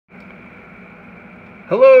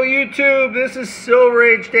Hello YouTube, this is Silver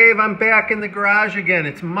Age Dave. I'm back in the garage again.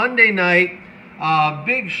 It's Monday night.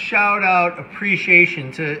 Big shout out,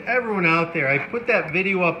 appreciation to everyone out there. I put that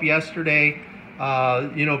video up yesterday,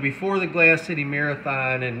 before the Glass City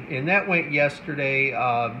Marathon, and that went yesterday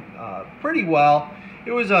pretty well.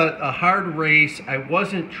 It was a hard race. I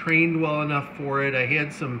wasn't trained well enough for it. I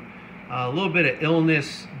had a little bit of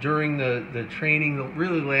illness during the training, the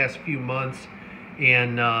really last few months,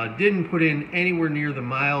 and didn't put in anywhere near the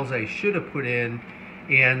miles I should have put in,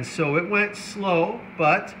 and so it went slow,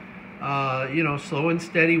 but slow and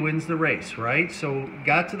steady wins the race, right? So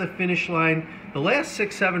got to the finish line. The last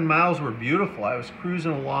 6-7 miles were beautiful. I was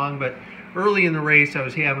cruising along, but early in the race I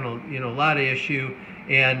was having a lot of issue,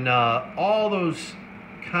 and all those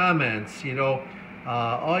comments,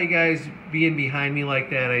 all you guys being behind me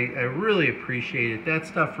like that, I really appreciate it. That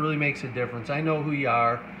stuff really makes a difference. I know who you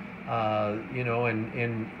are.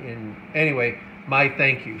 And anyway, my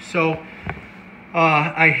thank you. So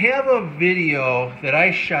I have a video that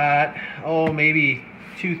I shot, maybe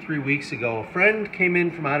 2-3 weeks ago. A friend came in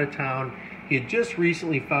from out of town. He had just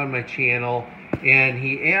recently found my channel, and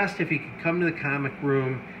he asked if he could come to the comic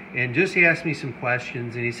room and just ask me some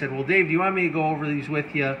questions. And he said, well, Dave, do you want me to go over these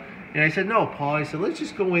with you? And I said, no, Paul. I said, let's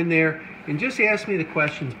just go in there and just ask me the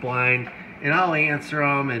questions blind, and I'll answer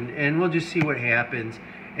them, and we'll just see what happens.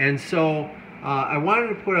 And so I wanted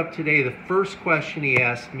to put up today the first question he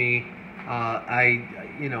asked me. The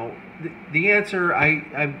answer,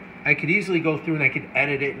 I could easily go through and I could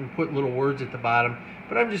edit it and put little words at the bottom,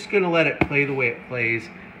 but I'm just going to let it play the way it plays.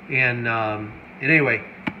 And anyway,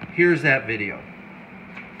 here's that video.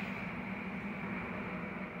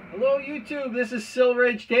 Hello YouTube, this is Silver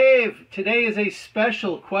Age Dave. Today is a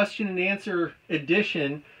special question and answer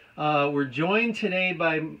edition. We're joined today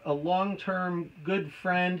by a long-term good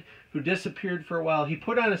friend who disappeared for a while. He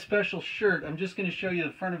put on a special shirt. I'm just going to show you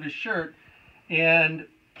the front of his shirt. And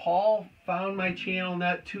Paul found my channel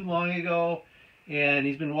not too long ago, and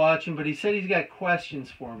he's been watching, but he said he's got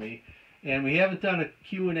questions for me. And we haven't done a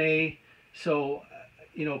Q&A, so,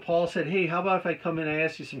 Paul said, hey, how about if I come in and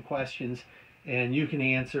ask you some questions and you can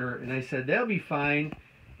answer? And I said, that'll be fine.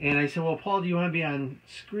 And I said, well, Paul, do you want to be on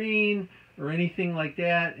screen or anything like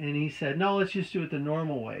that? And he said, no, let's just do it the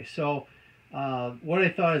normal way. So what I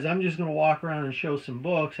thought is I'm just going to walk around and show some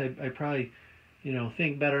books. I probably,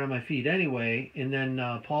 think better on my feet anyway. And then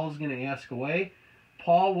Paul's going to ask away.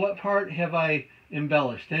 Paul, what part have I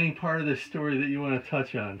embellished? Any part of this story that you want to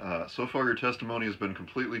touch on? So far your testimony has been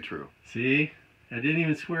completely true. See? I didn't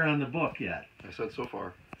even swear on the book yet. I said so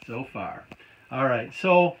far. So far. All right.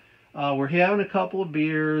 So we're having a couple of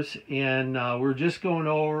beers, and we're just going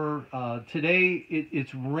over. Today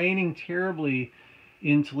it's raining terribly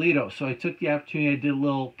in Toledo, so I took the opportunity. I did a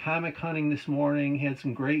little comic hunting this morning, had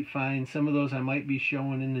some great finds. Some of those I might be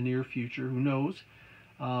showing in the near future, who knows.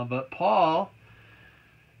 But Paul,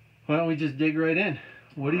 why don't we just dig right in?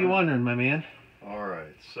 What are you wondering, my man? All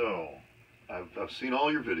right, so I've seen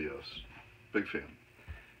all your videos, big fan,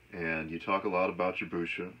 and you talk a lot about your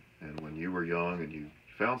busha, and when you were young, and you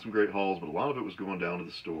found some great hauls, but a lot of it was going down to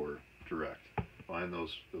the store direct. Find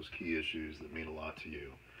those key issues that mean a lot to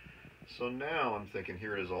you. So now I'm thinking,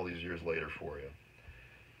 here it is all these years later for you.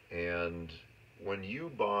 And when you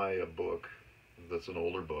buy a book that's an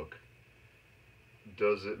older book,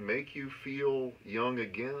 does it make you feel young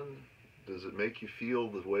again? Does it make you feel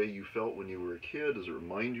the way you felt when you were a kid? Does it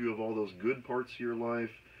remind you of all those good parts of your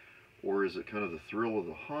life? Or is it kind of the thrill of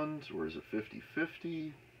the hunt? Or is it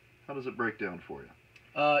 50-50? How does it break down for you?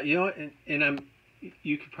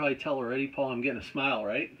 You could probably tell already, Paul, I'm getting a smile,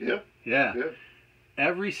 right? Yeah. Yeah.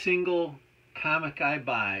 Every single comic I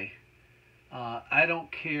buy, I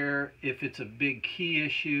don't care if it's a big key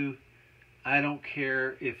issue. I don't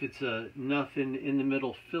care if it's a nothing in the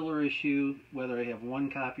middle filler issue, whether I have 1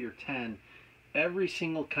 copy or 10. Every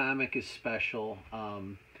single comic is special.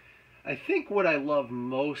 I think what I love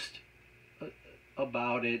most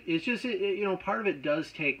about it is just, part of it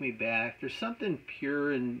does take me back. There's something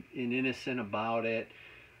pure and innocent about it.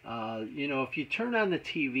 If you turn on the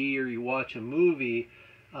TV or you watch a movie,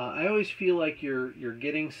 I always feel like you're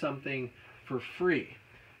getting something for free.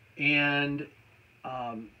 And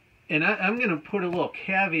I'm going to put a little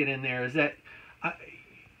caveat in there, is that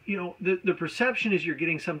the perception is you're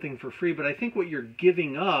getting something for free, but I think what you're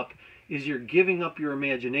giving up is you're giving up your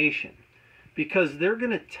imagination. Because they're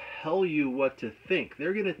going to tell you what to think.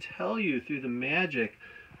 They're going to tell you through the magic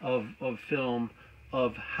of film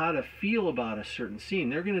of how to feel about a certain scene.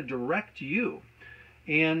 They're going to direct you.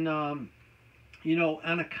 And, on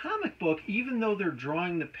a comic book, even though they're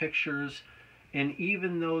drawing the pictures and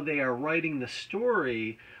even though they are writing the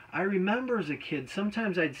story, I remember as a kid,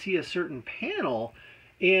 sometimes I'd see a certain panel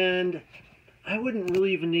and I wouldn't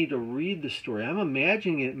really even need to read the story. I'm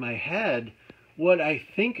imagining it in my head what I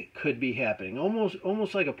think could be happening,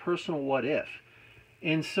 almost like a personal what if.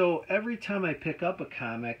 And so every time I pick up a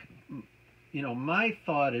comic, you know, my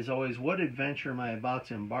thought is always, what adventure am I about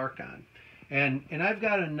to embark on? And I've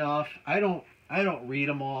got enough. I don't read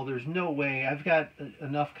them all. There's no way. I've got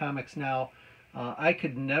enough comics now. I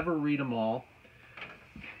could never read them all.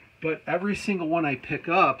 But every single one I pick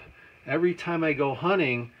up, every time I go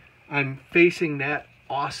hunting, I'm facing that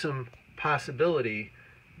awesome possibility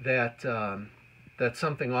that that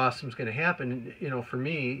something awesome is going to happen, you know, for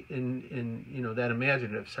me in you know, that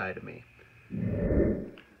imaginative side of me.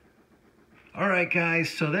 All right, guys,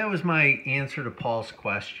 so that was my answer to Paul's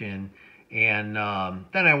question. And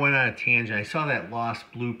then I went on a tangent. I saw that Lost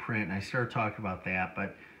Blueprint, and I started talking about that.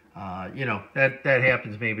 But, you know, that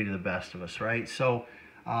happens maybe to the best of us, right? So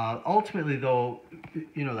ultimately, though,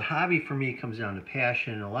 you know, the hobby for me comes down to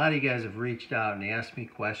passion. A lot of you guys have reached out and asked me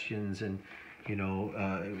questions and, you know,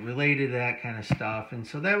 related to that kind of stuff. And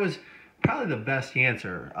so that was probably the best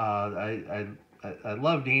answer. I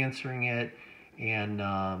loved answering it. And,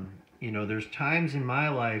 you know, there's times in my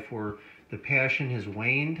life where the passion has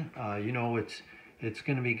waned. You know, it's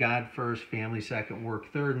going to be God first, family second,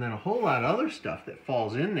 work third, and then a whole lot of other stuff that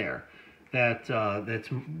falls in there that's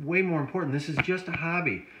way more important. This is just a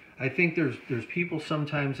hobby. I think there's people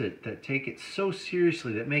sometimes that take it so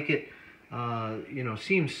seriously, that make it you know,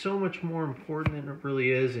 seem so much more important than it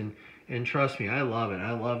really is. And trust me, I love it.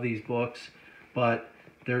 I love these books, but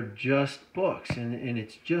they're just books, and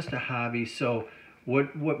it's just a hobby. So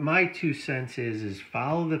what my 2 cents is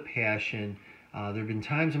follow the passion. There have been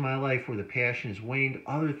times in my life where the passion has waned.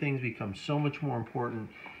 Other things become so much more important,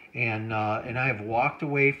 and I have walked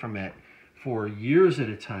away from it for years at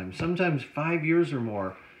a time. Sometimes 5 years or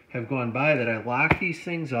more have gone by that I lock these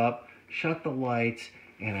things up, shut the lights,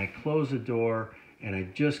 and I close the door, and I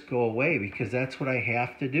just go away because that's what I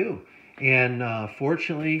have to do. And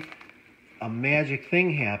fortunately, a magic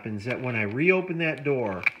thing happens that when I reopen that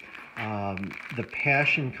door, the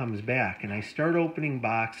passion comes back, and I start opening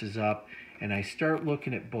boxes up, and I start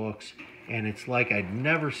looking at books, and it's like I'd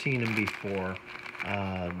never seen them before.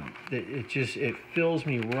 It fills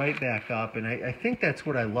me right back up, and I think that's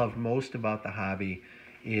what I love most about the hobby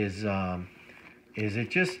is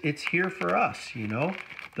it's here for us, you know.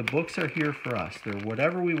 The books are here for us. They're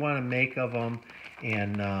whatever we want to make of them,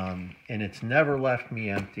 and it's never left me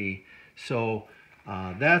empty. So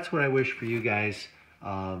that's what I wish for you guys.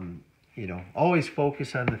 You know, always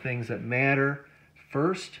focus on the things that matter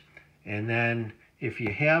first, and then if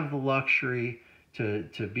you have the luxury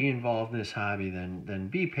to be involved in this hobby, then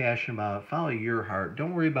be passionate about it. Follow your heart.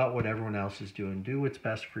 Don't worry about what everyone else is doing. Do what's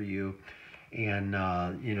best for you. And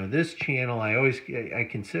you know, this channel, I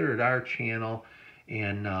consider it our channel,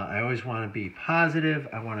 and I always want to be positive.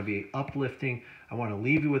 I want to be uplifting. I want to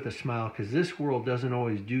leave you with a smile, because this world doesn't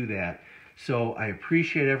always do that. So I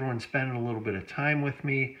appreciate everyone spending a little bit of time with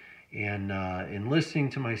me, and listening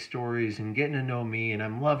to my stories and getting to know me. And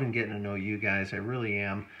I'm loving getting to know you guys. I really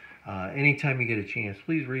am. Anytime you get a chance,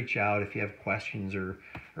 please reach out if you have questions or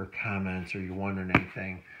comments, or you're wondering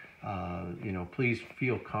anything. You know, please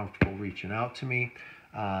feel comfortable reaching out to me.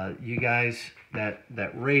 You guys,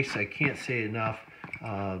 that race, I can't say enough.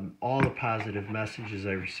 All the positive messages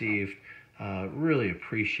I received, really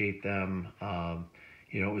appreciate them.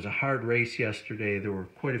 You know, it was a hard race yesterday. There were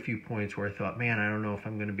quite a few points where I thought, man, I don't know if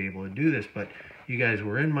I'm going to be able to do this. But you guys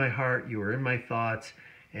were in my heart. You were in my thoughts.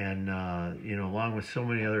 And, you know, along with so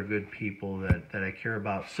many other good people that I care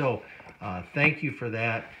about. So thank you for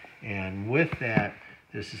that. And with that,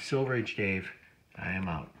 this is Silver Age Dave. I am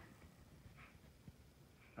out.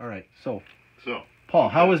 All right. So Paul,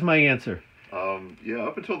 how was my answer? Yeah,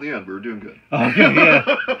 up until the end, we were doing good. Okay,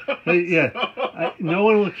 yeah. Yeah. No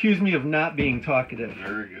one will accuse me of not being talkative.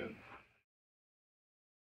 Very good.